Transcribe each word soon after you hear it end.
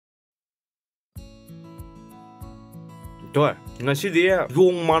Thôi, ngasidi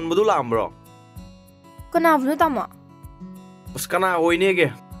yong manbadu lambro. Kanabunu tamo? Kana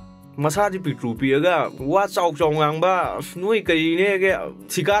oinege. Masadi pitru piaga wa chau chau ngangba noi kai nege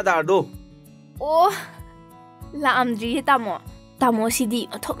thikadar do. Oh, laamdri tamo. Tamo sidi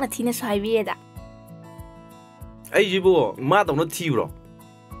thokna thina swaibieda. Ai jibo ma tawna thibro.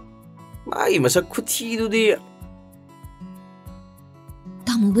 Mai masak khuthi dudi.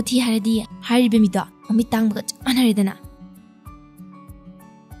 Tamo buthi haradi haribe mido ami tangba anaridana.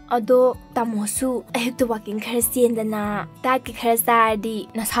 Ado tamosu ayukto walking khara sendana diet ki khara sardi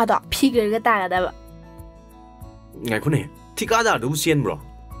nasado figure ga taradaba. Ngai khune thikadar do sen bro.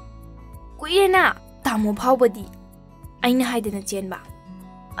 Kuirena tamo phawbadi aina haidana chenba.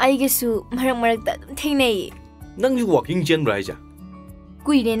 Aigesu marak marakta dum thengnei. Nang ju walking chen bra haija.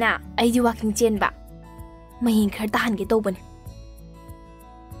 Kuirena aiji walking chenba. Mahin khara tahan ge tobane.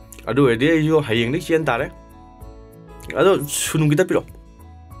 Ado ede yo hayeng ni chen tare. Ado sunung kita piro.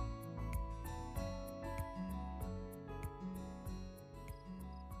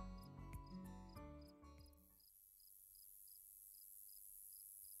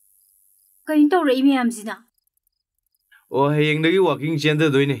 Kain tawrei miyam sina. O hayeng dagi walking chen da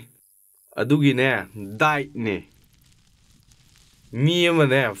doini. Adugi ne diet ne. Mi ama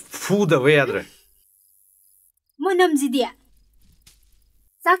ne fu da we adre. Monam zidia.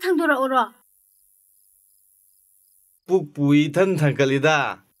 Sak thangdora oro. Puk pui than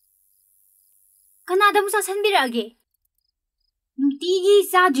thangkalida. Kanada musa sanbirage. Nutigi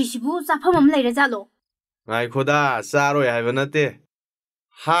sadrisibu safamam leira jalo. Ngai khoda saroi haiba nate.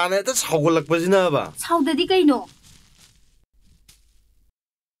 Hana ta saugolakpasina ba. Saudadi kaino.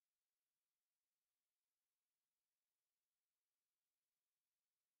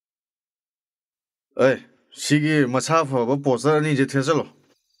 Ay, sigi masa phaba poster ani je thesalo.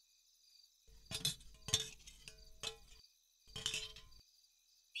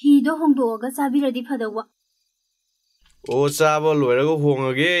 Phido hongdoga sabiradi phadawa. O chaba loiraga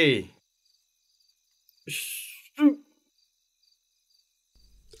hongage.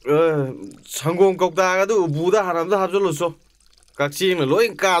 Sangom kokta du buda haramda habjolo so. Kakchi na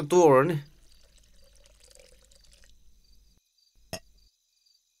loin ka torni.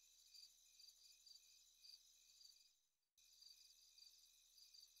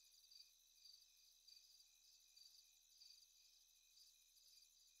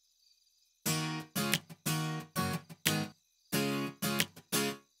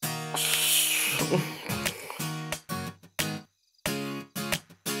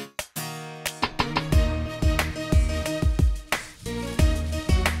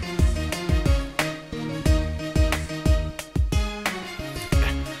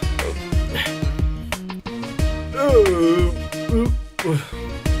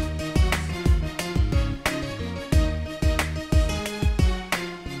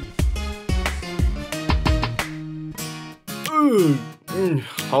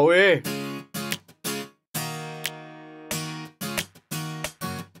 Hawe.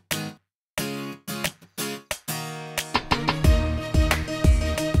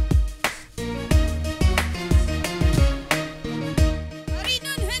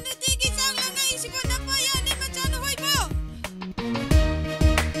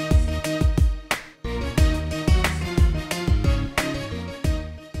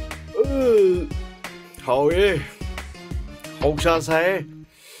 Hawe. Hoksa sai.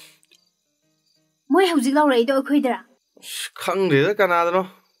 Moi hauzik laurei do khoidara. Khangde da kanadano.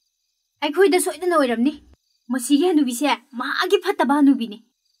 Ai khoida soidana oiramni. Masigi hanubi se maagi phattaba hanubi ni.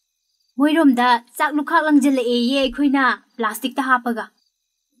 Moirom da chak lukhak langjale e ye khoina plastic ta hapaga.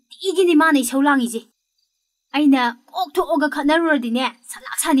 Igi ni ma nei saulangi je. Aina kok thoga khanaruradi ne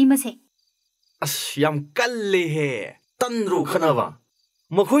salak sani mase. As yam kalle he. Tanro khanaba.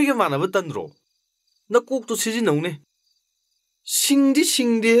 Makhoi ge manaba tanro. Na kok to sijinau ne. Singdi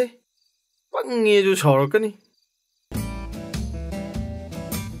singdi. Pange ju sarakani.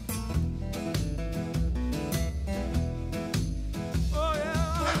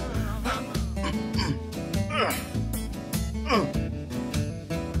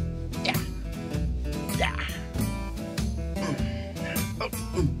 Yeah.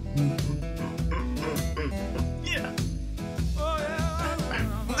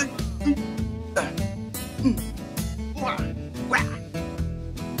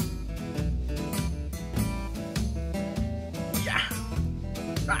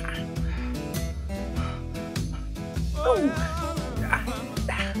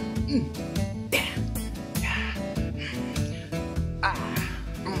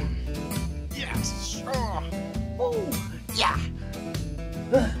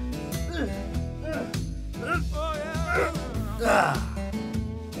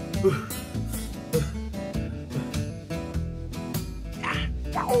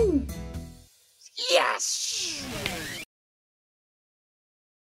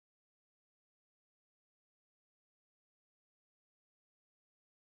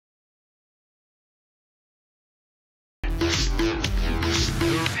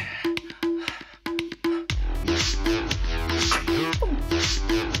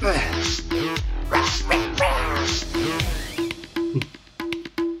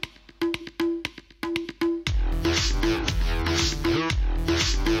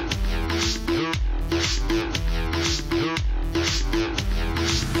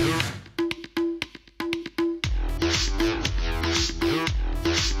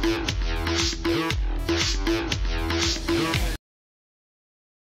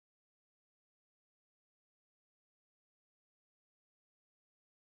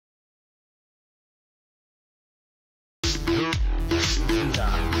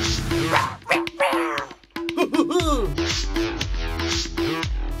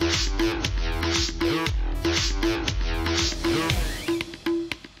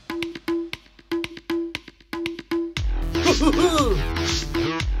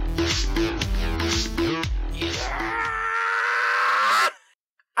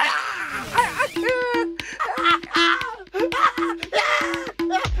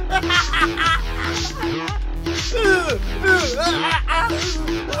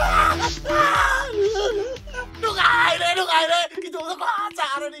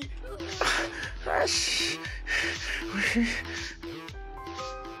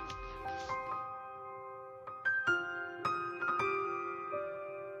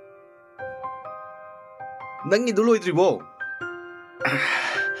 Nangi du loidribo.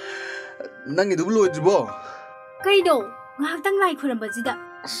 Nangi du loidribo. Kaido, ngahaktang lai khurambasida.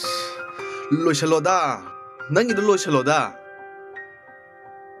 Loishaloda. Nangi du loishaloda.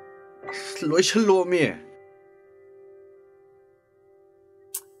 Loishalo mi.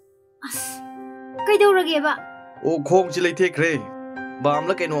 Kaido rageba. O khong chi leithe kre. Bam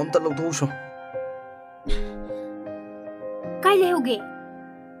la kaino amta lok thusho. Kai lehoge.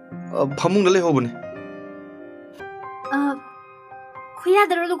 Phamung la lehobane.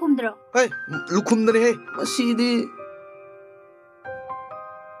 Khuyadaro lukumdaro. Hey, lukumdare hey. Masidi.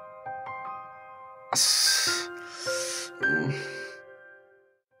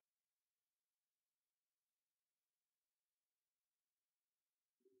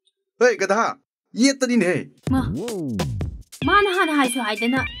 Hey, gada. Ye tadin hey. Mana hana haisu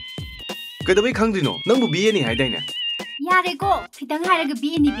haidana. Kada bai khangdino. Nangbu biye ni haidaina. Yare ko, khitang haraga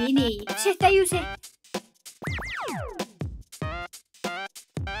biye ni. Se tayu se.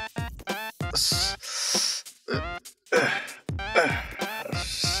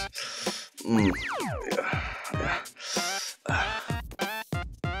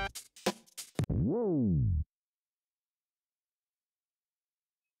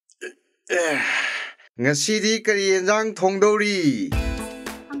 Ngasidi kari enjang thongdori.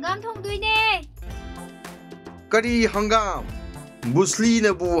 Hangam thongdoine. Kari hangam. Busli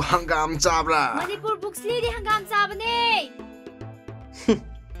na bu hangam chabra. Manipur buksli di hangam chabane.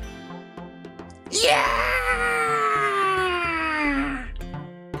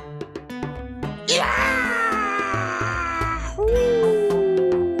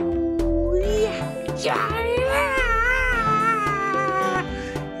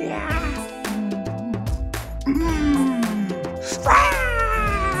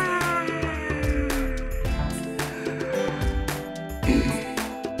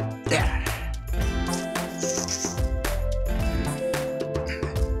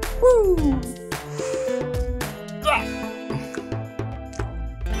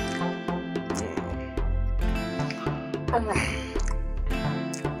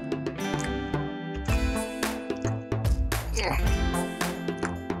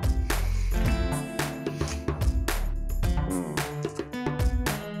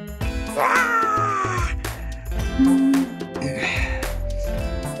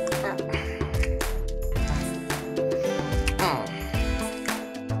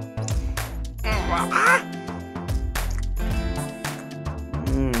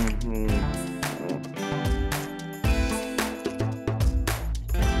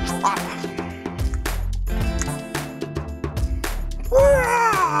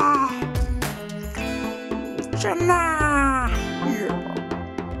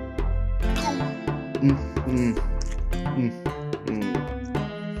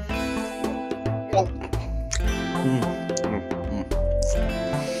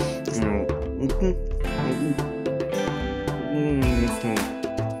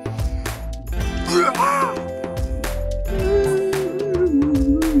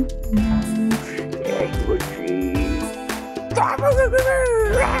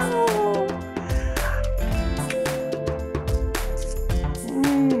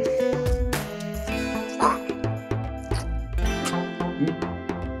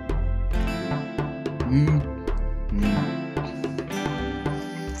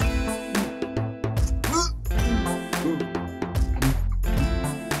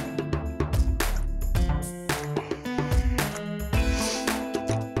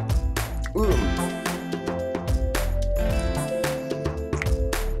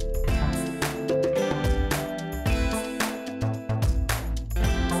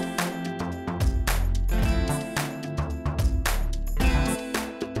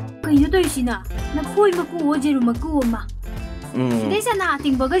 Sina, na poi maku jeru maku ma. Desa na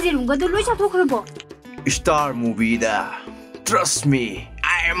ting baga jeru ga do loi sa thokhrabo. Star movie da. Trust me,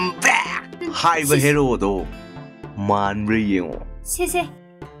 I am back. Hi ba hero do. Man ri yeng. Se.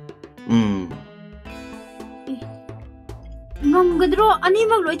 Ngamgadro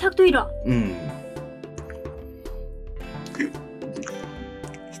animak loi thaktoiro.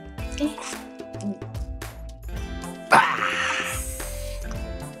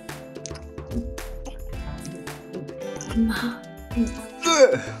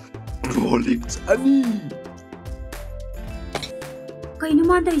 Rolik ani. Kainu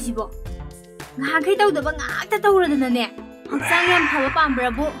man taisibo. Ngakai tawdaba ngakta tawradana ne. Hangchang yam phaba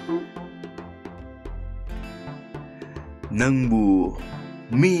pambrabo. Nangbu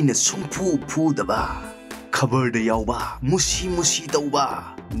mina sungpu daba. Khabar da yauba musi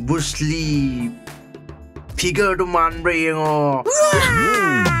tauba. Busli figure do man brayengo.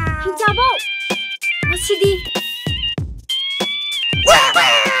 Hinchabo. Masidi.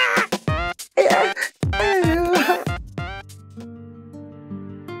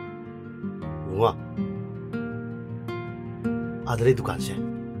 Wah, ada di dukaan saya.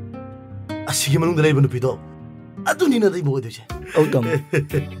 Asyik manung dari benda pido. Aduh ni nanti bawa dia je. Oh tamu.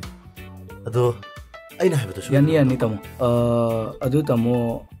 Aduh, aina hai betul. Yani tamu. Aduh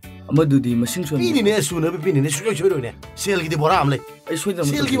tamu. Amadu di mesin suara. Pini ni suara, pini ni suara suara ni. Sel kita bora amle. Suara.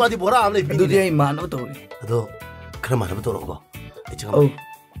 Sel kita mati bora amle. Aduh dia mana betul. Aduh, kerana mana betul orang.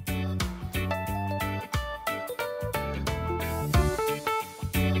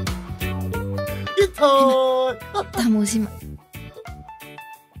 Oh. Tamu sih mak.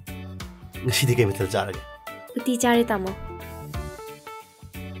 Nasi dia kami terjadi. Uti cari tamu.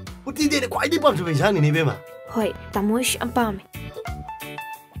 Uti dia kuai dia pam sampai sana ni bema. Hoi, tamu is apa me?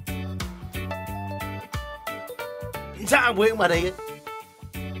 Jangan boleh mana ya?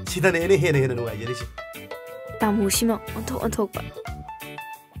 Sida ni henna nungai jadi sih. Tamu sih mak, untuk pak.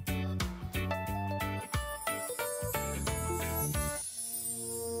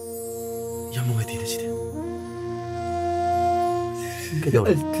 Yang nungai tidak sih. Kau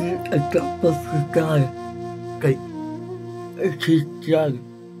Agak berfikir. Kau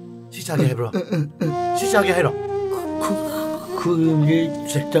si cakap hai bro. Si cakap hai bro. Kurang je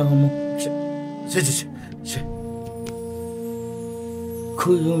tamu. Si.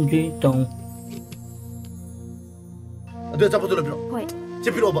 Kurang je tamu. Aduh, apa tu bro? Hoi. Si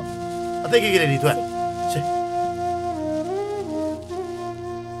bro apa? Ada yang kira ni tu. Si.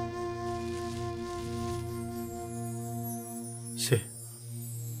 Si.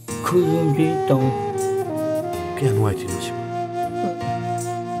 Kurang je tamu. Kaya nungai tidak sih.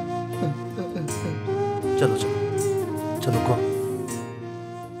 Chalo ko.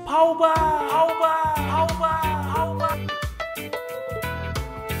 Pauba.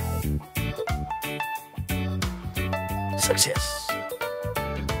 Success.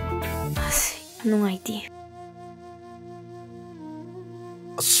 Anong idea?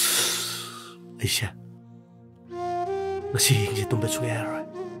 Aisyah. Ngasi hingsi tumba sungai aroy.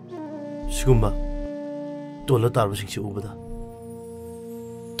 Sigumba. Tola tarba singsi ubada.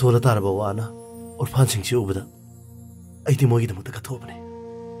 Tola tarba wana. Orphan singsi ubada. Aiti mogi da muta kathobne.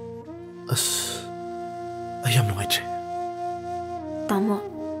 Ayam no maitre.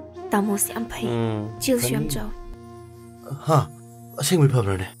 Tamu si ampai. Jil siam jauh. Ha, asing may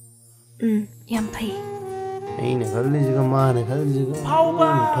pabra ne. Yampai. Ini kali juga mana kali juga.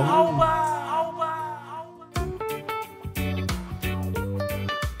 Pauba.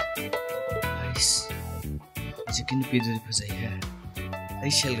 Guys, jikin piduri phasai hai.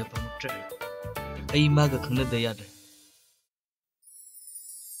 Ai shell ga pamutra. Ai ma ga khangna da yad.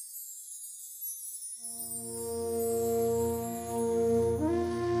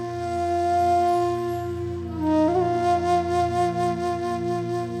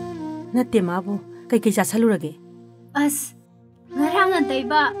 Nate mabu kai chasalurage. As, ngarang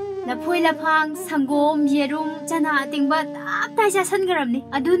antaiba. Lapoi lapang sanggom yerum chana tingba tap tai chasan garamni.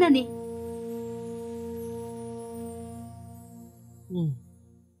 Aduna ni.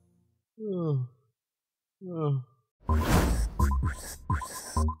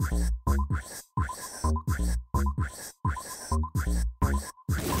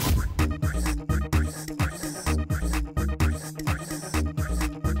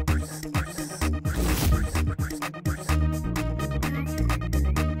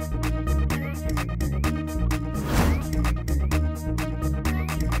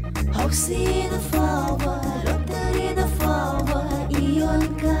 See the flower, look at the flower, iyon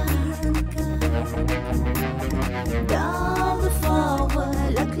ka. Down the flower,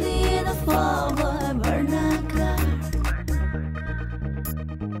 luckily the flower, burna ka.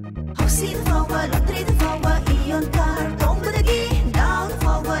 See the flower, look at the flower, iyon ka. Don't put again, down the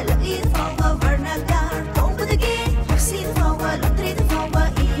flower, luckily the flower, burna ka. Don't put again, see the flower, look at the flower,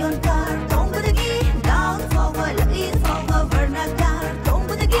 iyon ka. Don't put again, down the flower, luckily the flower, burna ka.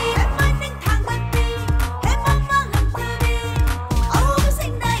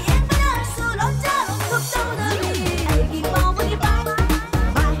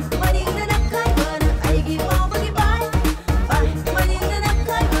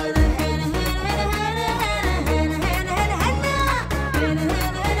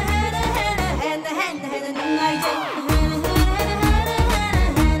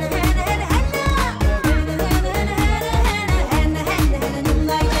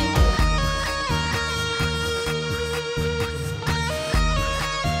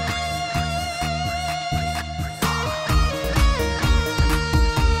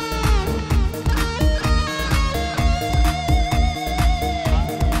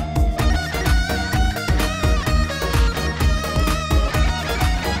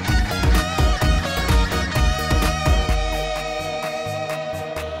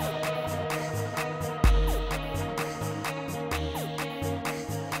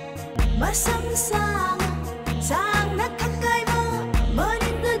 masam sang na kakai mo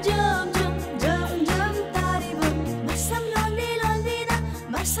maning da jam tari mo masam lonely na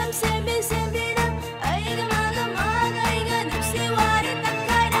masam semi na ay ga maga ay ga nusi wari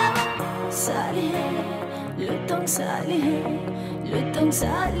takai na sali hai lutong sali hai lutong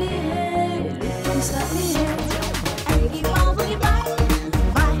sali hai ay gi bagi bye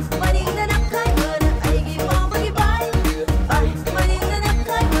maning da nakai mo ay gi bagi bye maning da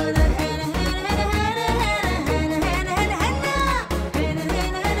nakai mo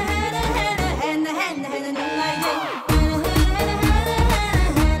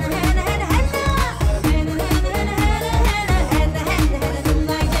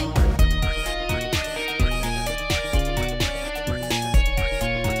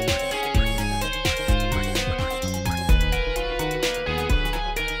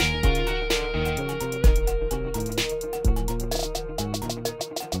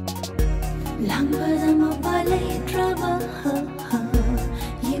Langbada mapalay drama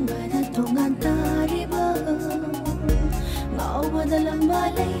Yembada tungan tariba Ngawada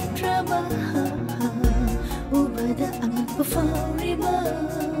lambalay drama Ubada ang nagpa-fauriba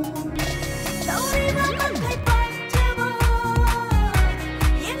Tauriba magkay parte mo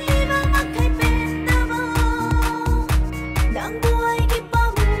Yang iba magkay penda mo Nang buhay iba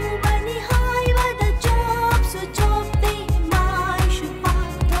mo Manihay wada job So job day may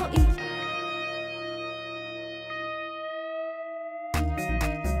syupato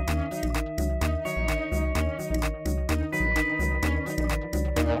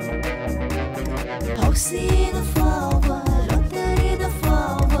Pausi na fawa, lottery na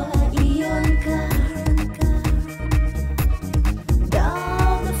fawa, iyon ka.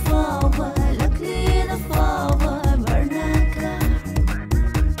 Down na fawa, luckily na fawa, barna ka.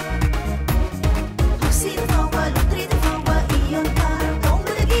 Pausi na fawa, lottery na fawa, iyon ka. Kung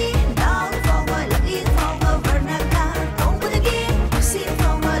budagi, down na fawa, luckily na fawa, barna ka. Kung budagi, pausi na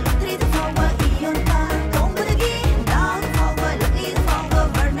fawa, lottery na fawa, iyon ka. Kung budagi, down na fawa, luckily na fawa,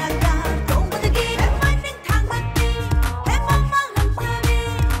 barna ka. Kung budagi,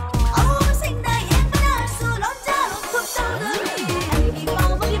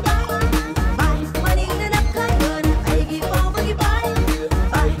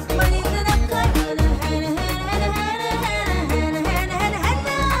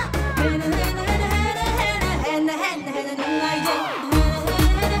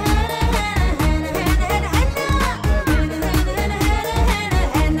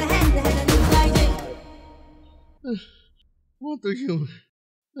 tôi dùng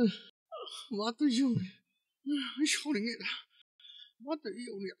má tôi dùng sao này đó má tôi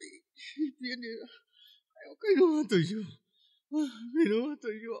dùng này tiền này cái đó tôi dùng cái đó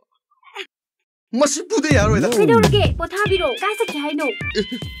tôi dùng masih pude yaroida ꯀꯩꯗꯧꯔꯒꯦ ꯄꯣꯊꯥꯕꯤꯔꯣ ꯀꯥꯏ ꯆꯠꯀꯦ ꯍꯥꯏꯅꯣ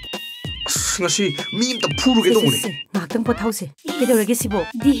ngasi mi amta furuge tꯧꯕꯅꯦ ꯉꯥꯛꯇꯪ ꯄꯣꯊꯥꯎꯁꯦ ꯀꯩꯗꯧꯔꯒꯦ ꯁꯤꯕꯣ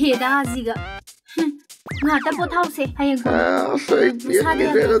ꯗꯤꯍꯦꯗ ꯍꯥꯖꯤꯒ ꯉꯥꯛꯇ ꯄꯣꯊꯥꯎꯁꯦ ꯍꯌꯦꯡ sai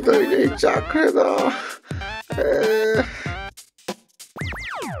bienvenida dai chakreda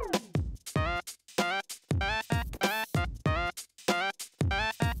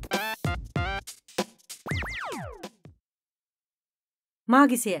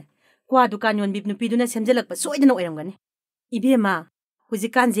마기세 과 두칸 연비 누피두나 샘젤락바 소이드나 오이람가네 이비에마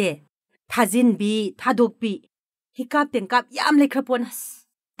후지칸제 타진비 타독비 히캅 땡캅 얌 레크라폰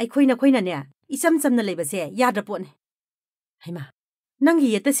아이코이나 코이나네 이쌈쌈나 레이바세 야드라폰 하이마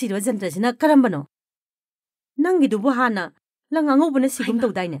낭기 예따 시르와 잔드라지나 까람바노 낭기두부 하나 랑앙오부나 시금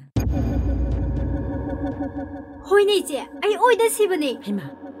도다이네 호이네 이제 아이 오이다 시브네 하이마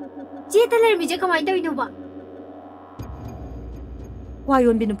제타 레미제 가마이 떠이노바 와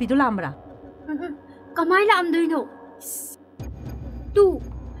연비 누피두 람브라 कमाई लामदोइनो तू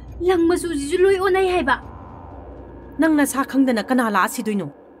लंग मसुजी लोई ओनाई हाइबा नंगना सा खंगदना कना ला सिदोइनो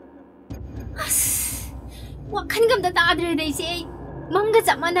वाखन गमदा ताद्रे दैसे मंग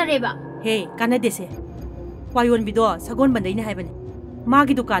चमना रेबा हे काना देसे वायोन बिदो सगोन बंदैने हाइबने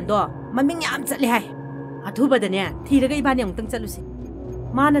मागी दुकान दो ममिंग याम चले हाय अथुबदने थीरगा इबाने अंतंग चलुसे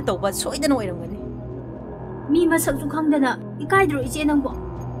माना तौबा सोइदना ओइरंगने मी मसकसु खंगदना इकाइद्रो इचे नंगबो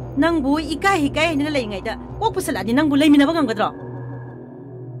नंगबु इकाइ हिकाइ हिना लेङैदा कोक पुसलादि नंगबु लेमिनबा गंगद्रो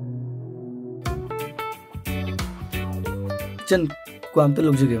चन क्वाम त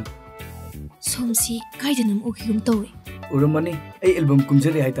लौजगे सोमसी काइदनम ओखिगुम तौरे उरमनी ए एल्बम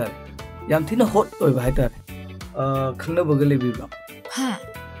कुमजरे हाइतार याम थिना हॉट ओइबा हाइतार खंगनबगा लेबिब्रा हा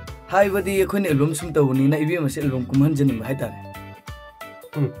हाइबदि एखोइन एल्बम सुम तौनी ना इबी मसे एल्बम कुमहनजन हाइतार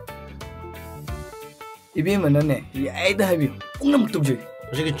इबी मनने याइदा हाइबि पुंगम तुगजे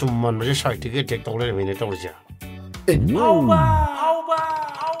Jadi cuma macam saya tiga tek tahu le, mana tahu saja. Auba.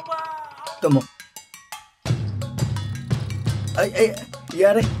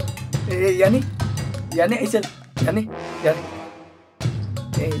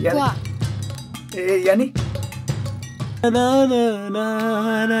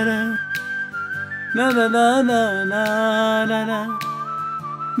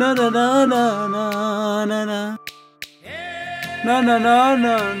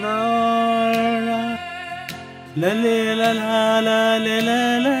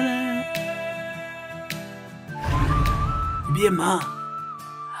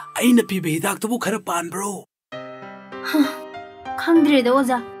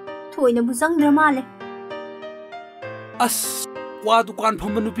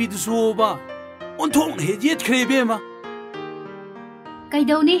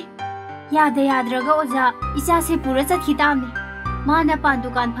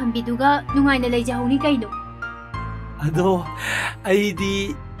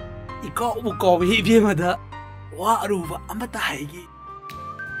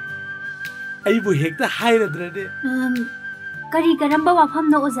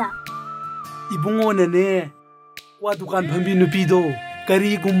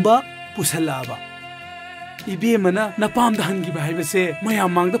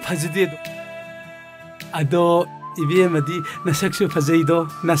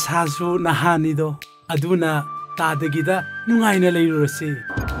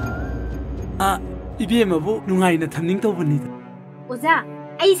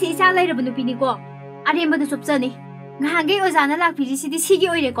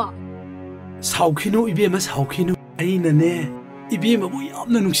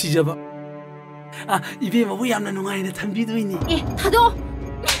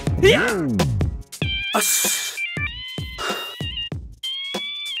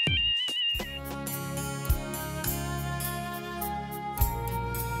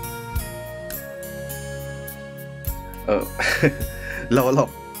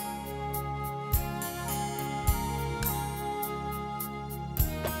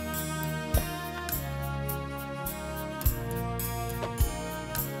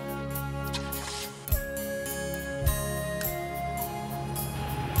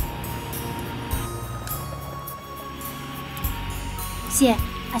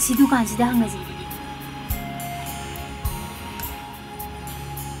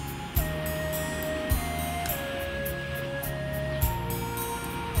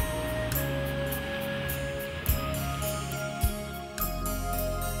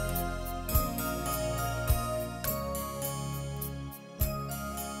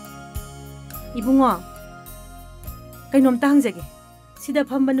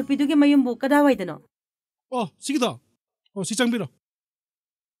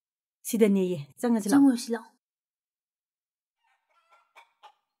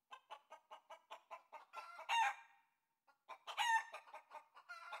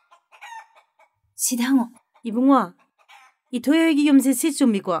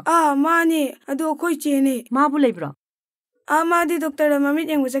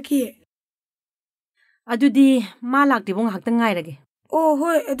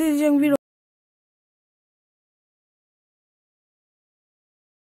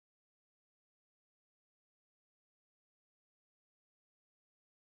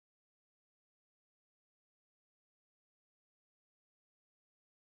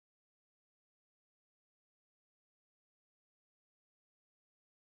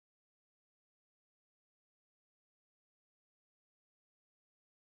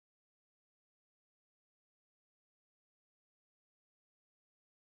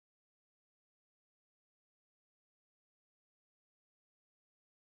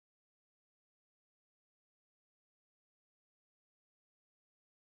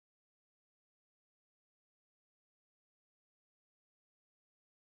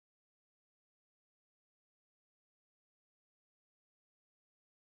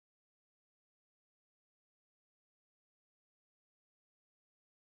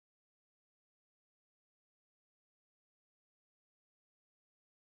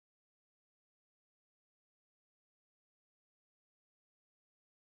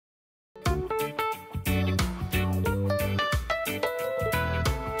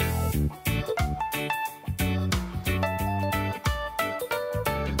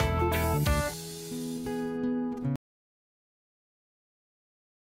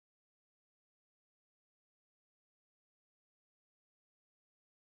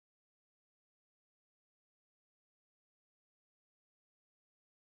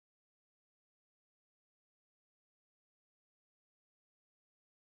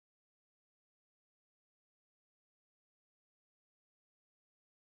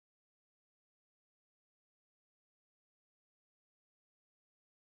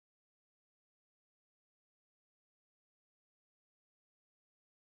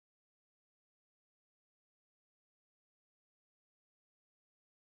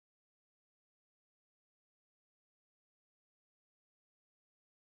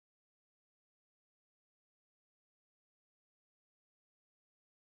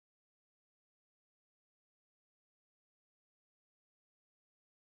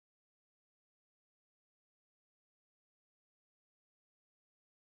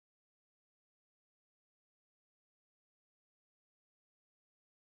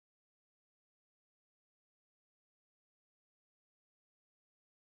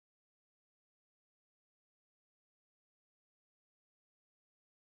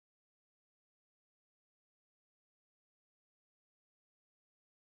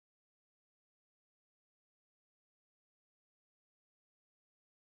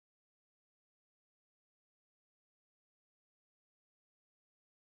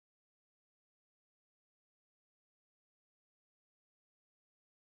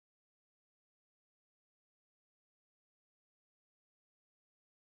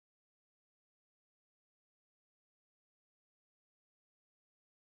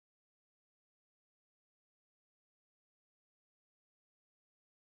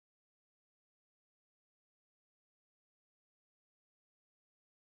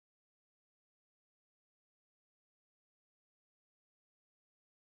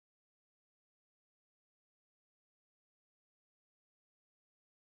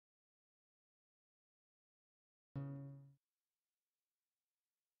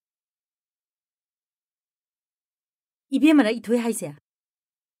 Ibema ra ithoi haise.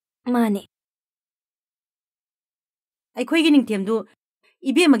 Mane. Aikhoigi ningthemdu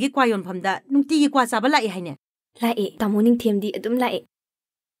Ibema gi kwa yon phamda nungti gi kwa chaba lai haine. Lai tamo ningthemdi adum lai.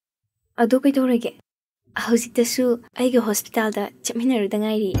 Ado kai torege. Hausiktasu aige hospital da chapminaruda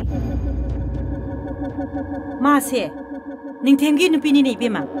ngairi. Ma se ningthemgi nupini ne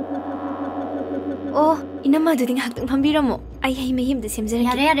Ibema. Oh, inama duding haktang phambiramo. Ai hei mahim da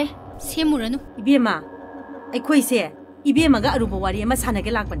semjara. Yare semuranu. Ibema aikhoi se Ibema ga aruba wari ama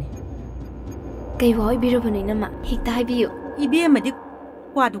sanage lakpane. Kai wai birabano inama hekta haibiyo. Ibema di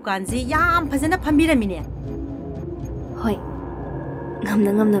kwa dukanji yam phajana phambiramine. Hoi.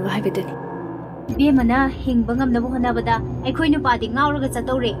 Ngamna ba haibeduni. Ibemana hingba ngamna honabada aikhoi nupadi ngauraga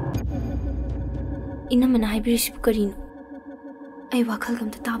chatore. Inamana haibirisibu karino. Ai wakhal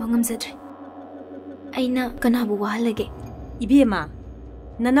gamta taba ngamjadre. Aina kanabu wahalage. Ibema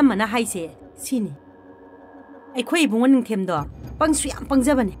nanamana haise sini. Aikhoi ibunga ningthemdo pangsu yam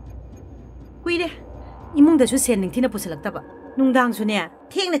pangjabane. Kuire imungda su sen ningthina pusalaktaba. Nungdang su ne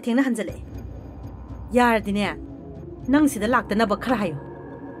thengna hanjale. Yaradine nang sida laktana ba khara hayo.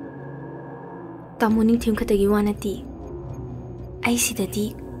 Tamo ningthem khatagi wanati. Ai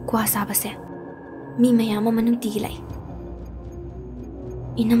sidadi kwa sabase. Mi mayama manung tigilai.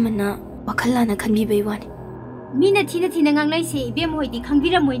 Inamana wakhalana khanbibei wani. Mina thina nganglai se Ibem hoidi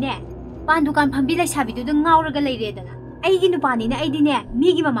khangbiramoi Pandukan phambilai sabidu da ngauraga leiredana. Aigi nupani na aidi ne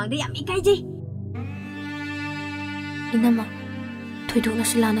migi mamangda yam ikaijei. Inama thoidokna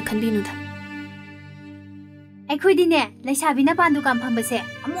sulana khanbinuda. Aikhoi ne laisabina pandukan phambase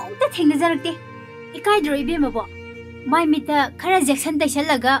amongta thengnajarakte. Ikaidro Ibemabo. Mai mita khara jackson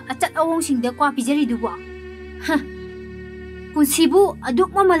daisalaga achat awong singda kwa pijari dubo. Ha. Punsibu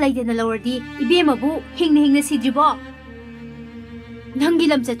aduk mama laidana lawrdi Ibemabu hingna sidribo. Nangi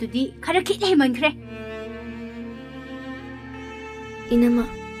lamchatudi khara khit mankre.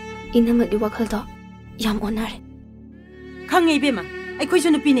 Inama di wakhalda yam onare. Khange Ibema aikhoi su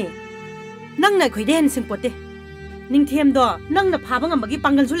nupine. Nangna khoi den singpote. Ningthemdo nangna phaba ngambagi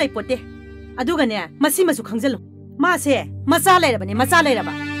pangal su leipote. Aduga ne masi masu khangjalu. Ma se macha leirabane macha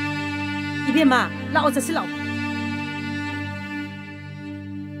leiraba. Ibema lao chasilao.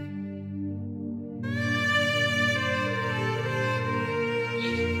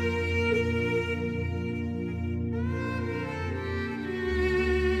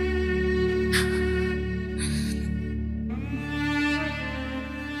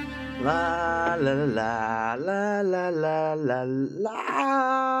 La la la la la la la la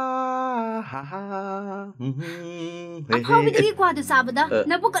ha ha. Akhawbidagi kwadu sabada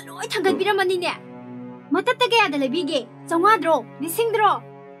nabuka loi thangatbiramani ne. Matatta kayada lebige chawadro lisingdro.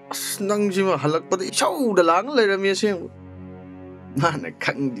 Nangjima halakpada ichauda lang leirami aseng. Mana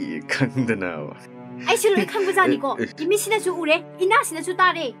khangdana. Ai siloi khangbajani ko. Imisina su ure, inasina su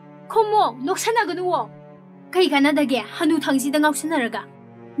tare. Khomo noksanaganu wo. Kai kanadage hanu thangsi da ngausanaraga.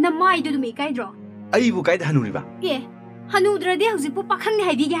 Namai du me kaidro. Aibu kaida hanuriba. Ye. Hanudrade hausipu pakhangni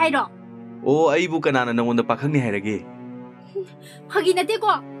haibige hairo. Oh aibu kanana nangonda pakhangni hairage. Hagi nate ko.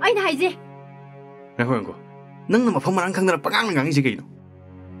 Aina haije. Ngako. Nangna mafam marang khangdana pangang ngangi kaino.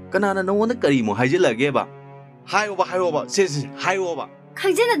 Kanana nangonda kari mo haijilage ba. Hayoba. Se hayoba.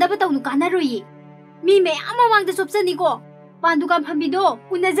 Khangjana daba tawnu kanaroi. Mi me amamangda sopsani ko. Pandukan phambido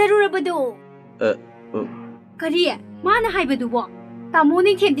unajarurabado. Kari mana haibadubo. Tamo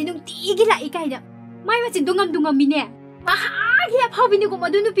ningthemdi nungtigi lai kaida. Mai machin dungam mine. Mahagi aphawbini ko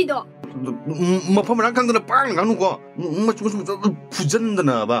madu nupido. Mafam marang khangdana pangang nganu ko.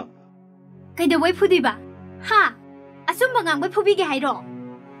 Fujandana ba. Kaida wai fudiba. Ha. Asumba ngang wai phubige hairo.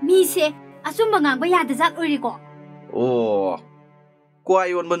 Mi se asumba ngang ba yada jat oriko. Oh. Kwa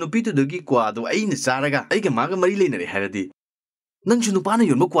yonba nupitu dagi kwa do aina saraga. Aiga maga mari leinare haradi. Nangsu nupana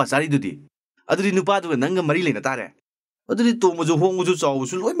yonba kwa sari dudi. Aduri nupadu nanga mari leina tare. Aduri tomuju honguju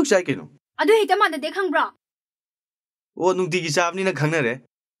chawusu loimak sai kaino. Adu hita manda de khangbra. Oh nungtigi sabni na khangnare.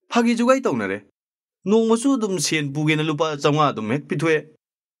 Phagi jugai tawnare. Nongmasu dum sen pugena lupa changa dum hek pithoe.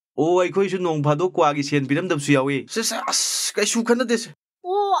 Oh aikhoi su nong phado kwa gi sen piram dabsu yawi. As kai su khana des.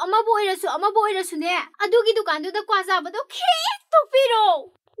 Oh ama boirasu ne. Adugi dukan da kwa zabado khek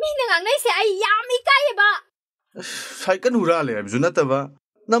topiro. Mina ngangnai se ai yami kaiba. Saikan hura le abju nataba.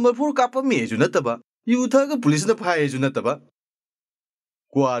 Number 4 kapa me ju nataba. Yutha ga police na phai ju nataba.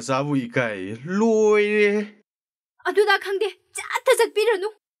 Kwa sabu ikai loire. Aduda khangde chatta jakpiranu.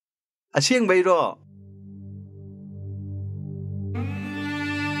 Aseng bairo.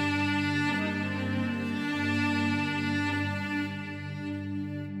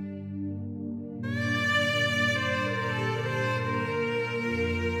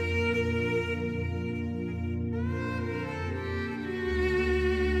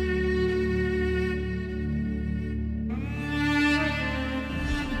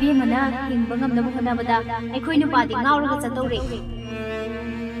 Ibemana hingba ngamnaba honabada aikhoi nupadi ngawraga chatore.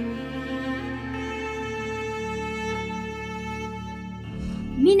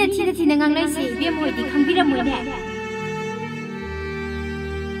 Mina thina ngangnai se ibem hoidi khangbirammoine.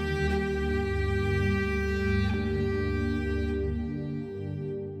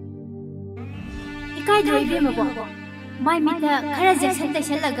 Ikai dro ibem bo. Mai mita khara jackson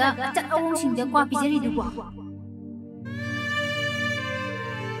taisalaga chat awong singda kwa pijari dubo.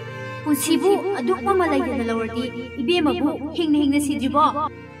 Pusibu adukma malaydana lawrdi ibemabu hingna sidribo.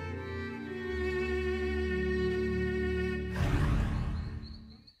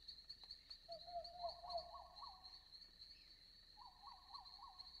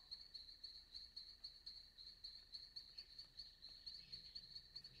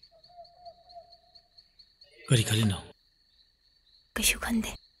 Kari khali no. Kaishu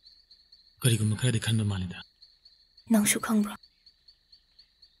khande. Kari gum khara de khanba malida. Nang shu khangbro.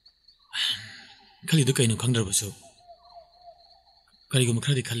 Khali du kaino khangdar baso. Kari gum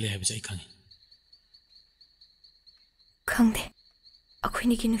khara de khalle hai bajai khangi. Khangde.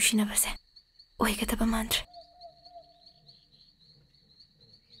 Akhoi ki nushina base. Oi ka taba mantre.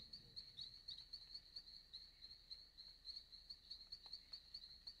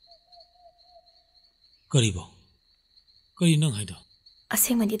 Kari bo. Kari nang hai do.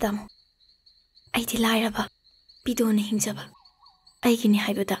 Aseng madi damo. Ai di lairaba. Pido ne hingjaba. Ai gini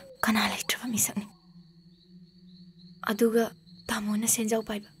haibada kana laitraba misakni. Aduga damo na senjau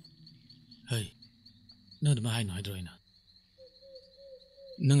paiba. Hai. Nang dama hai no hai droina.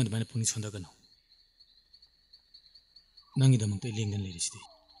 Nang dama na pungni sonda gano. Nang idamang tay lenggan leirisidi.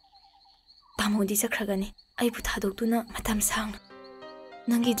 Damo di sakragani. Ai bu thadok tuna matam sang.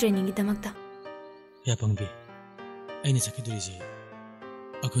 Nangi training idamakta. Ya pangbi. Aina sakidurije.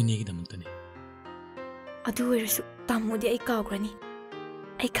 Akhoi negi damangtani. Adu oirasu damo di ai kawgrani.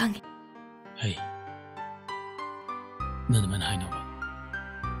 Ai khangi. Hai. Nang dama na hai no ba.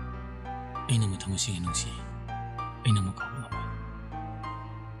 Aina mo thamu singa nungsi. Aina mo kawa ba.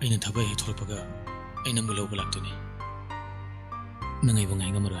 Aina thabai he thorpaga. Aina mo lawba laktuni. Nang ai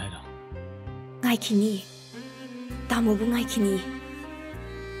bangai ngamaru hai ra. Ngai kini. Damo bu ngai kini.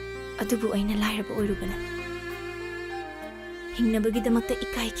 Adubu aina lairaba oirubana. Hingnabagidamagta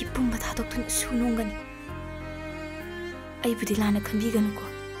ikai ki pumba thadokthun sunongani. Ai budi lana khanbiganu ko.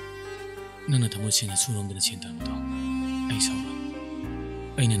 Nana thamu singa sunongdana chentamdo. Ai sawa.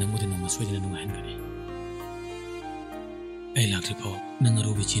 Aina namude nama soidina nungahangani. Ai lakri pho nanga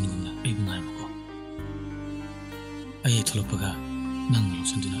robi chinugumna ai bungaimako. Ai tholopaga nanga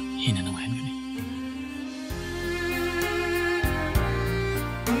losanduna hina nungahangani.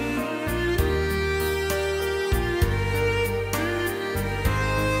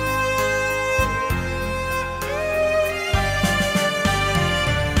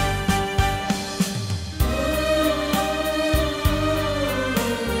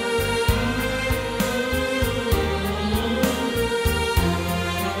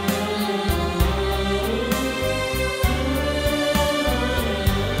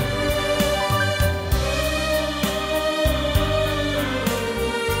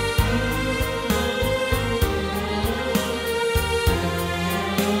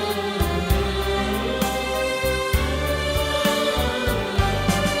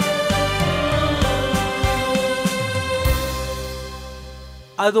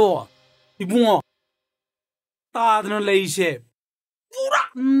 Ado, ibungo, tadna leise, pura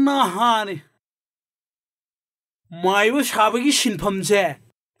nahane. Maiwa shabagi shinpamse,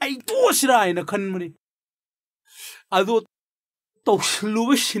 ai tosira ina khanmani. Ado,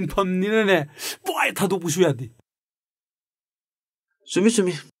 tawsluba shinpamnina ne, boy thadokpusu yadi.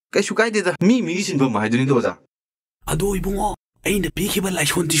 Sumi, kaisu kaideda mi shinpam haiduni doza. Ado ibungo, aina pikiba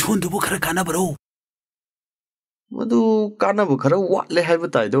laishon tishon dubu khara kanabaro. Madu kanaba khara watle haiba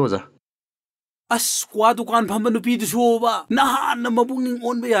taido oza. As kwa dukan phamba nupi du soba nahan na mabungning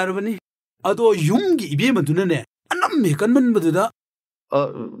onba yarabani. Ado yumgi ibemaduna ne anamme kanman baduda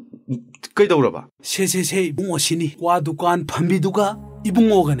kaidawraba. Se ibungo sini kwa dukan phambi duga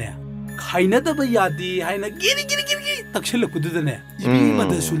ibungo gane. Khainadaba yadi haina giri takshilakudda ne.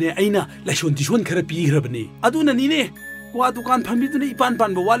 Ibemada sune aina laishon tishon khara pigrabani. Aduna nine kwa dukan phambi duna ipan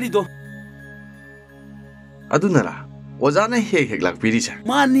panba walido. Adunara, ozana hek lakpirisa.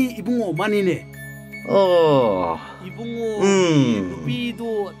 Mani ibungo mani ne. Oh. Ibungo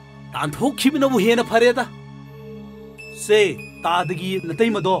nupido tanthokkhibnabu hena fareda. Se tadagi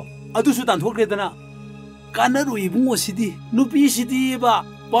nataimado adusu tanthokredana. Kanaru ibungo sidi nupi sidi ba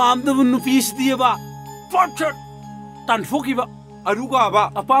pamdabu nupi sidi ba fortune tanthokhiba aruga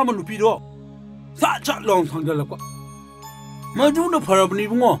ba apama nupido sa long thangdalakwa. Maduna farabni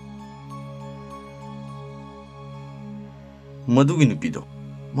bungo. Madugi nupido.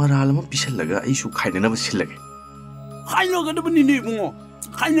 Maralama pisalaga aisu khainana basilage. Khaino gadabani ne bungo.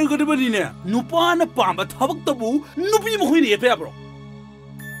 Khaino gadabani ne. Nupa na pamba thabak tabu nupi mo hoini epe bro.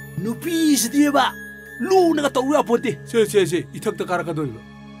 Nupi sidiba. Lu na tawra pote. Se ithak ta kara ka doiba.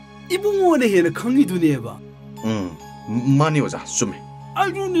 Ibungo ne hena khangi duneba. Mani oza sume.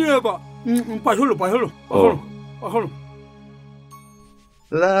 Aluneba. Paholo.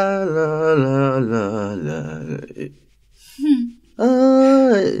 La.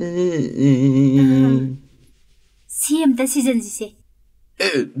 CM the season se.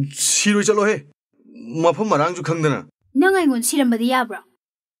 Siro chalo he. Mafam marang ju khangdana. Nang aingon sirambadi yabra.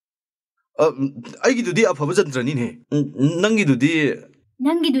 Aigi dudi afaba jantrani ne. Nangi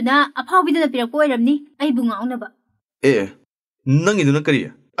duduna aphawbiduna pirak oiramni ai bu ngaunaba. Nangi duna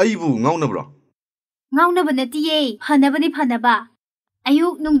kari ai bu ngaunabra. Ngaunaba natiye phanaba.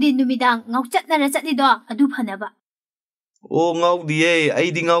 Ayuk nungdin numidang ngauchatnara chatlido adu phanaba. O ngaudiye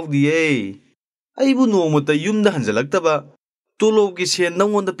aidi ngaudiye. Aibu nomata yumda hanjalaktaba. Tolobgi sen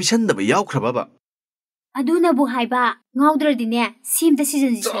nangonda pisandaba yaukhrababa. Aduna bu haiba ngaudradine sim the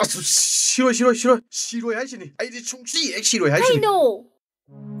season Shiro haisini aidi chungsi ek shiro haisini. Kaino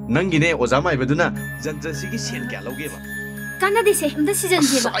Nangine ozama ibaduna janjasigi sen kya logeba. Kana de se the season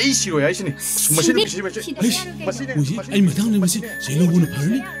jeba. Ai shiro haisini. Ai matang ne masi selo buna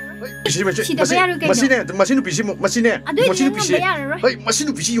parni. Masinu pisi. Hey,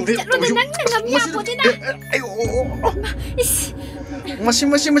 masinu pisi yore.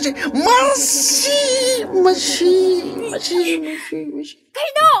 Masi.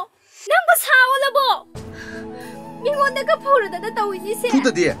 Kaino nang basaw labo. Mingonda ka puro da tawini se.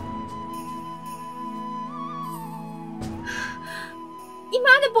 Puta de.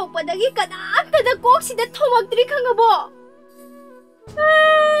 Imana pokpadagi kananta da koksida thomagdri khangabo.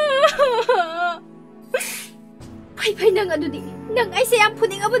 Phai nang adudi nang ai se am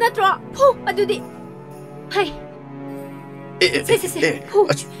phuning abu natro phu adudi phai se phu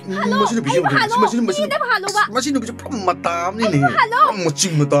masinu pisi masinu pisi matam ni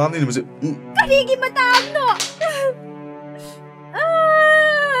moching matam ni mase kari gi matam no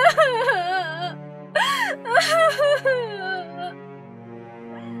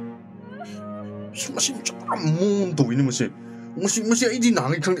masinu chapam mun to ni mase Masih ini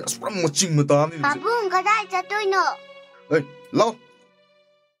nangi kang asram macing matam ni. Abung kadai jatuh no. Lau.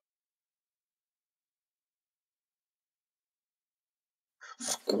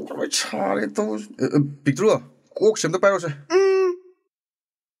 Kau cari tu. Picture kok sem tu payah se.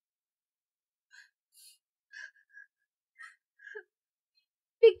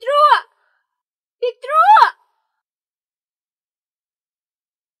 Picture.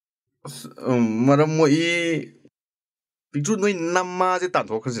 Maram mo Picture noi nama je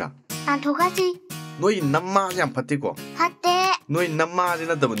tanto khasira. Tanto khasi. Noi nama jam phatte ko. Phatte. Noi nama je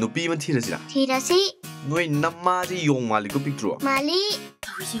na dab nupi man thirasira. Thirasi. Noi nama je yong mali ko picture. Mali.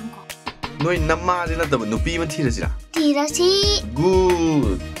 Noi nama je na dab nupi man thirasira. Thirasi.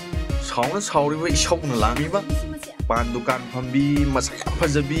 Good. Sauri ba isau na lami ba. Pan dukan phambi masak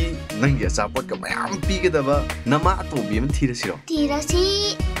phajabi nangi achapot ka mayam pi ke daba nama atobi man thirasira.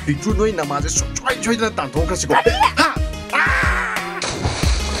 Thirasi. Picture noi nama je choi na tanto khasi ko.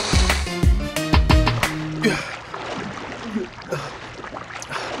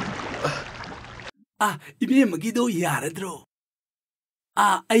 Ha. Ibe magido yaradro.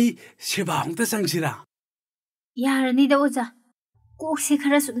 Ai sebang ta sangsira. Yarani da oza. Kok se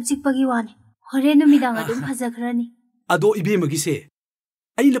khara sum chikpagi wani. Hore numidang adum phajakhrani. Ado ibe magise.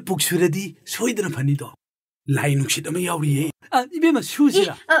 Ai la puksuradi soidana phanido. Lai nuksit ama yauri ibe ma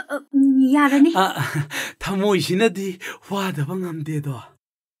shusira. Yarani. Thamoi sinadi wadaba ngamde do.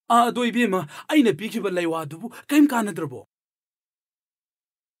 Ado ibe ma aina pikhiba lai wadubu kaim kanadrabo.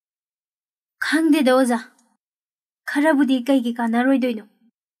 Khangde da oza. Kharabudi kaigi kanaroi doino.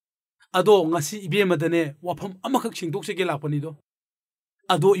 Ado ngasi ibe madane wafam amakak singdoksege lakpanido.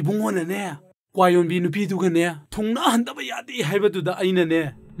 Ado ibungona ne kwayonbi nupi dugane thungna handaba yadi haibaduda aina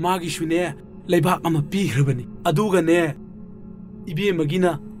ne magi shune leibak ama pihrabani. Aduga ne ibe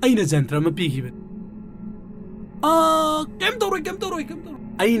magina aina jantra ama pikhibani. Kem toroi.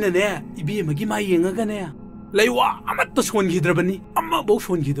 Aina ne ibe magi ma yengaga ne leiwa amatta songidrabani amma bo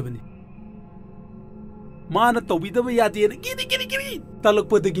songidrabani. Mana tawbidaba yadi ne giri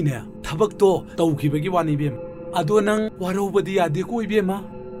talakpadagine thabakto tawkhibagi wani bem. Ado nang warobadi yadi ko ibema.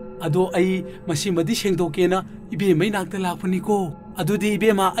 Ado ai masimadi sengdokena ibe mai nakta lakpani ko. Adudi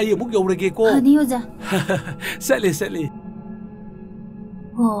ibema ai amuk yaurage ko. Ani oza. Sale.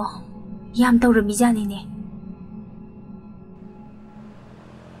 Oh, yam tawrami jani ne.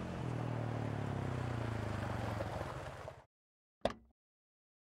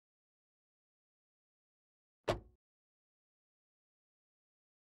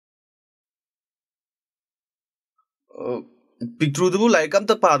 पिक्ट्रूदुबु like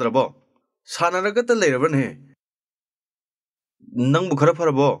अमता पाद्रबो सानारगत लेरबने नंगबु खरा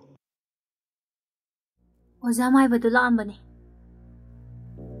फरबो ओजा माइबदु लांबने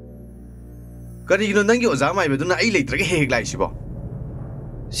करिगिनो नंगी ओजा माइबदुना आई लेत्रगे हेक लाइसिबो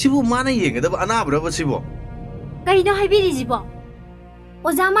सिबु माना येंगदब अनाब्रब सिबो करिनो हाइबिरिजिबो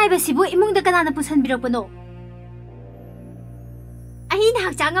ओजा माइबसिबु इमुंगदा कनाना पुसनबिरकबनो अहिना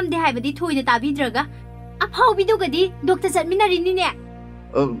हकचांगमदे हाइबदि थोइना ताबिद्रगा अफाउबिदुगदि doctor चटमिनारिनिने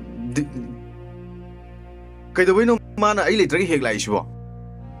कइदबैनो माना आई लेत्रगे हेक लाइसिबो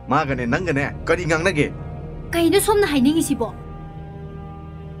मागने नंगने करि गांगनगे कहिनो सोमना हाइनिंगिसिबो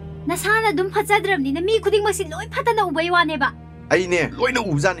नसाना दुम फजाद्रमनिना मी खुदिंग मसि लोय फतना उबै वानेबा आइने लोइना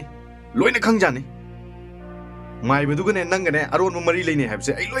उजाने लोइना खंगजाने माइबदुगने नंगने अरोन मरी लेने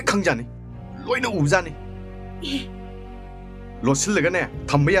हाबसे आई लोय खंगजाने लोइना उजाने लोसिलगने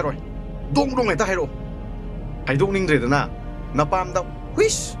थंबे यारोय दोंग दोंग हेता हाइरो हाइदोंनिंद्रेदना नपामदा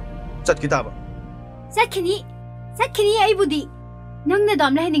हुइस चटकिताबा चटखिनी आइबुदी नंगना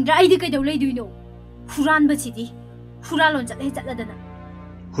दामला हेनिंग्रा आइदि कइदौ लैदुइनो हुरान बचिदी हुरालोन चले चलदना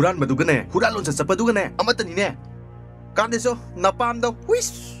हुरान बदुगने हुरालोन चपदुगने अमतनिने कांदेसो नपामदा हुइस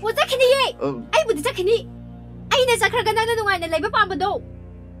ओ चटखिनी ये आइबुदी चटखिनी आइने चखरगा नंगना नुंगाइना लैबा पामबदो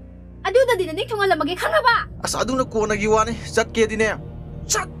अदुददि ननि थोंगलमगे खंगबा अस अदुना कोनगी वाने चटकेदिने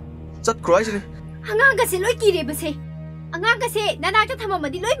चट क्रॉइसने अंगांगसे लोय किरेबसे अंगांगसे नानाटा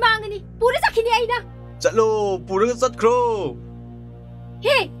थममदि लोय मांगनी पूरा चखिनी आइना चलो पूरा चटख्रो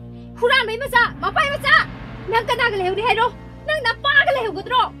हे हुरान मै मचा मपाय मचा नंग कनाग लेहउरि हैरो नंग ना पाग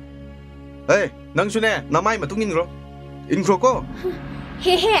लेहउगद्रो ए नंग सुने नमाय मतुंग इनख्रो को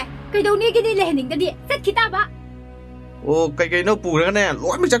हे कइदौनी गिनि लेहनिंगदि चटखिताबा ओ कइनो पुरगने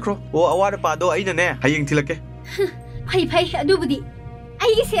लोय म चखरो ओ अवार पादो आइनने हयेंग थिलके फै अदुबुदि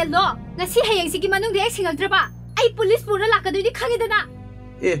आइगी सेलदो ngasi hayeng sigi manung de singaltraba ai police pura lakadui khangidana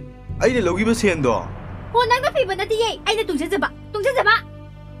ए आइने लोगिबो सेंदो हो नंग फिबा नति ये आइने तुंजजबा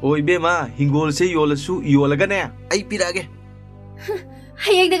ओ इबेमा हिंगोल से योलसु योलगने आई पिरागे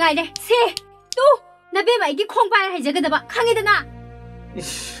hayeng de ngai de se tu nabe bai gi khong pai haijagदबा khangidana इस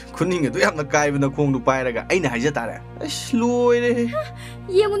खुनिंग दो यामना काइबना खोंग दु पाइरगा आइने हाइजा तारे इस लोइरे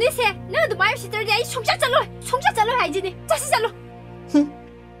येंगुने से न दु बाइ सिटर दे आई सोंगजा चलो हाइजिने जासि चलो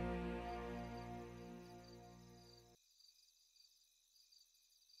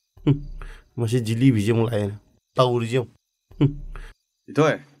मसे जिली बिजे मु लायन ताउरिजे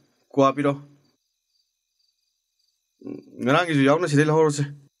इतोय क्वा पिरो ngrangi yauna sidai lahorose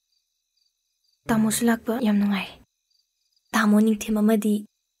तामो सुलाकबा याम नुंगाइ तामो निंथेम अमदि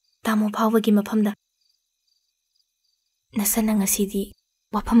तामो फावबगी मफमदा नसना ngasiदी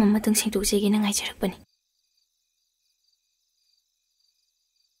wafam amatang singdokjege na ngaijarapani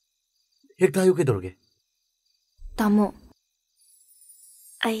hekta yu kedorge तामो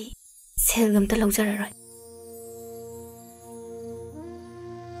आई सेलगमता लौजररoi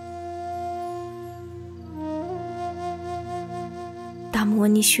तामो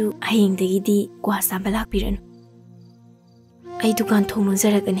अनिशु हयेंगदगिदी क्वा साबा लाकपिरनु आई दुकान थोंग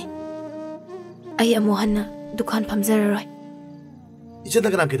जरगने आई अमोहन्ना दुकान फमजररoi इचना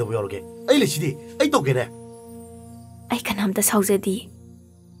कना के दबो योरगे आई लेसिदी आई तोगेने आई कनामता साउजदी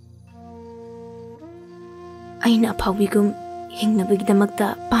आइना फाविगुम हिंगनबगिदमक्ता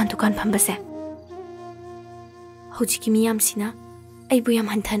पान दुकान फंबसे हौजिकी मियामसिना आइबु याम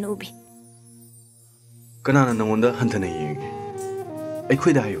हंथन उबि कनाना नंगोंदा हंथन येंगे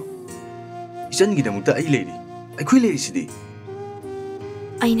अखोइदा हायो इचनगिदमक्ता आई लेरी अखोइ लेरिसिदी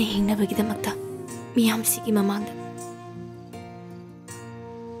आइना हिंगनबगिदमक्ता मियामसिकी ममांगदा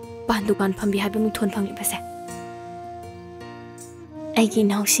पान दुकान फंबि हाबे मुथोन फंगिबसे आइगी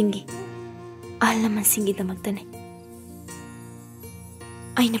नाउसिंगी आलमन सिंगी दमक्तने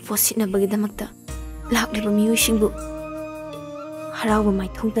आइना पोसिना बगिदमक्ता लाक्लिबा मियुसिंगु हरावबा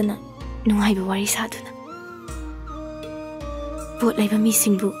माइथोंदना नुंगाइबा वारि सादुना पोट लाइबा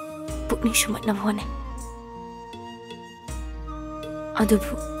मिसिंगु पुकनिंग सुमतना होने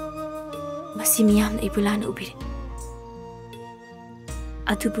अदुबु मसि मियामना इबुलाना उबिरे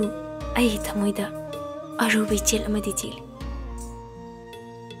अदुबु आई थमोइदा अरुबे चेल अमदि चेल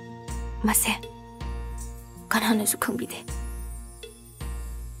मसे कनानसु खंबिदे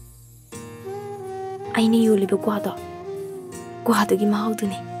आइने योलिबो क्वादगी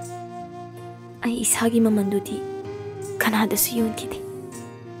माउदुने आई इसागी ममंदुदी कनादसु योनखिदे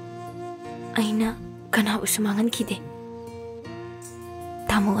आइना कनाबुसु मांगनखिदे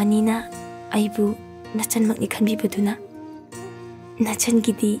तामो अनिना आइबु नचनमकनि खनबिबदुना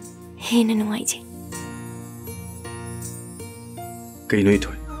नचनगिदी हेना नुंगाइजे कइनो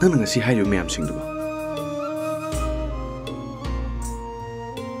इथोय नंग ngasi हाइयो मैम सिंगदुबा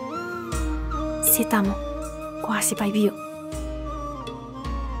ꯏꯆꯦ ꯇꯥꯃꯣ ꯀ꯭ꯋꯥꯁꯦ ꯄꯥꯏꯕꯤꯌꯨ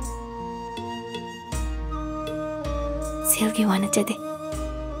ꯁꯦꯜꯒꯤ ꯋꯥ ꯅꯠꯆꯗꯦ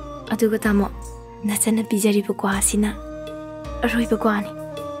ꯑꯗꯨꯒ ꯇꯥꯃꯣ ꯅꯆꯟꯅ ꯄꯤꯖꯔꯤꯕ ꯀ꯭ꯋꯥꯁꯤꯅ ꯑꯔꯣꯏꯕ ꯀ꯭ꯋꯥꯅꯤ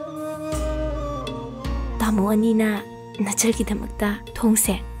ꯇꯥꯃꯣ ꯑꯅꯤꯅ ꯅꯆꯜꯒꯤꯗꯃꯛꯇ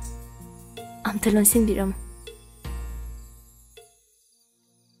ꯊꯣꯡꯁꯦ ꯑꯝꯇ ꯂꯣꯟꯁꯤꯟꯕꯤꯔꯝꯃꯨ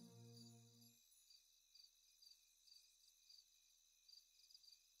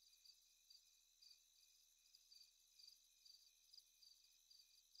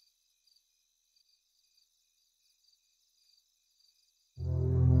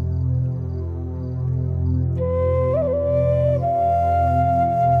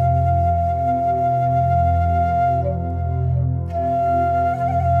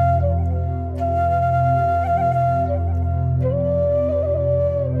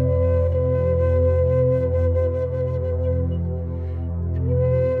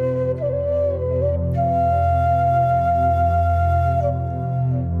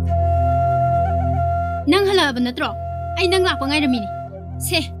Nang halaba natro ai nang lakpa ngai ramini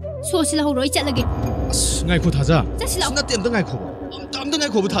se so sila horoi chatlage as ngai kho thaja chasila na tem da ngai kho am da ngai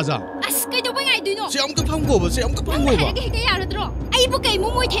kho bu thaja as kai do ngai duino se am ka phang go ba se am ka phang go ba ke ke ya ratro ai bu kai mo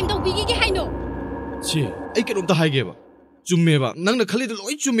moi them dog bi ge haino se ai ke rom ta hai ge ba chumme ba nang na khali da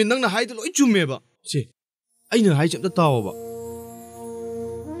loi chumme nang na hai da loi chumme ba se ai na hai cham da taw ba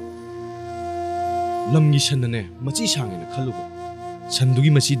lam gi san na ne machi sang ne khalu ba san du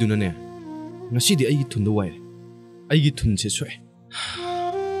gi machi du na ne ngasi di ai gi thun do wai ai gi thun se soi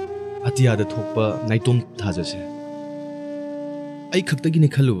atia da thokpa naitom thaja se ai khakta gi ne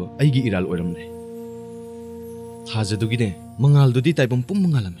khalu ba ai gi iral oram ne thaja du gi ne mangal du di taibam pum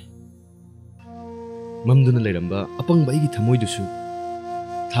mangalam mamduna leiramba apang ba ai gi thamoi du su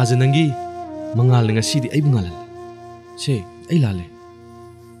thaja nangi mangal ngasi di ai bungal se ai lale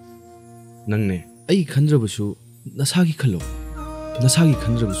nang ne ai khandra bu su nasagi khalo nasagi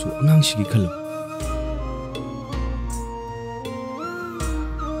khandra bu su angang sigi khalo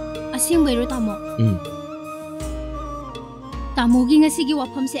asing bero tamo tamo gi ngasi gi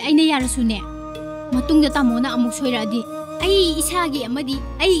wafam se aina yara su ne matung da tamo na amuk soira di ai isa gi amadi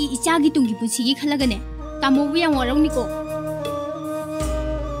ai icha gi tungi pusi gi khalaga ne tamo bu yang warau ni ko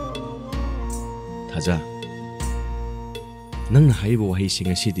thaja nang na haibo wahi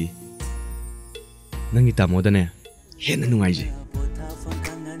singa sidi nangi tamo da ne henna nungai je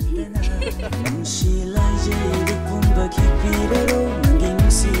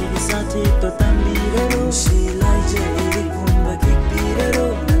She like